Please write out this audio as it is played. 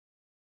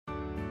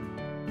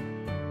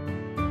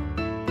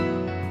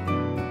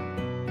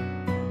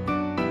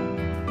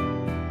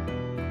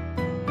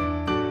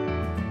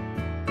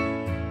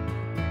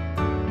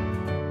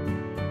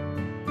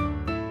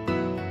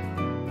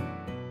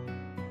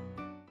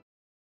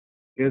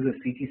Here's a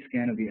CT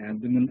scan of the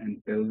abdomen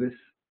and pelvis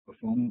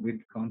performed with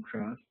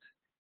contrast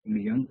in a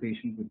young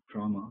patient with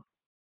trauma.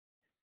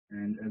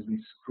 And as we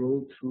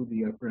scroll through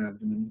the upper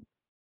abdomen,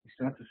 we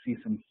start to see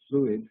some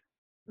fluid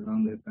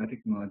around the hepatic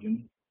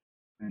margin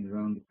and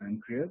around the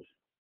pancreas.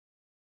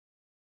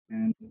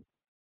 And you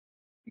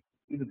can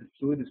see that the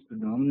fluid is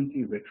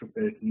predominantly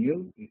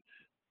retroperitoneal.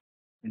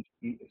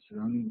 It's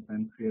surrounding the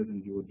pancreas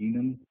and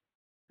duodenum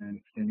and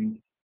extending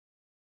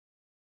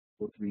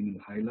both renal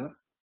hyla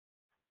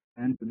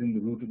and within the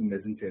root of the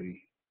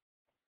mesentery.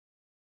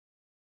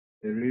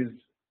 There is,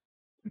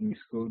 when we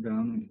scroll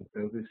down into the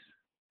pelvis,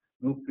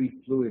 no free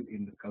fluid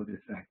in the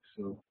cul-de-sac.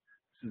 So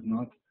this is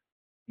not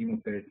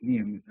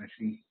hemoperitoneum, it's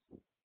actually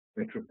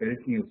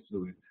retroperitoneal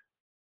fluid.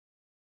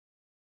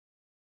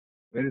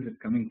 Where is it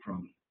coming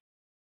from?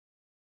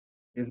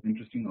 Here's an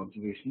interesting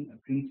observation. A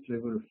thin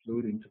sliver of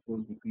fluid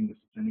interposed between the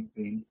splenic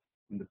vein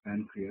and the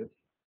pancreas.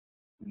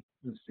 And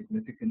this is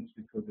significant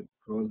because it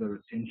draws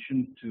our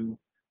attention to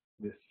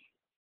this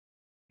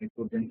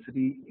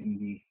hypodensity in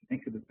the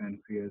neck of the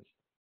pancreas,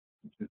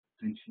 which is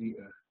essentially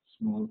a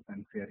small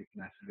pancreatic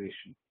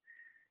laceration.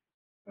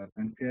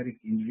 Pancreatic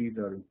injuries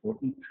are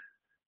important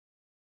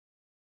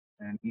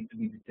and need to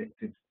be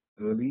detected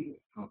early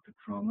after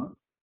trauma,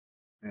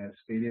 as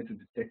failure to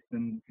detect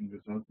them can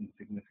result in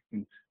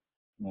significant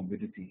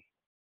morbidity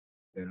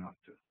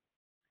thereafter.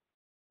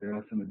 There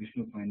are some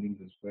additional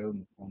findings as well in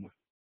the form of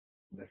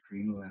left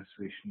renal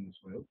laceration as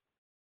well,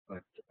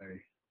 but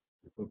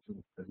the purpose of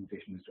the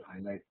presentation is to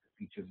highlight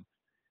the features of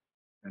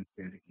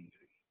pancreatic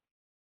injury.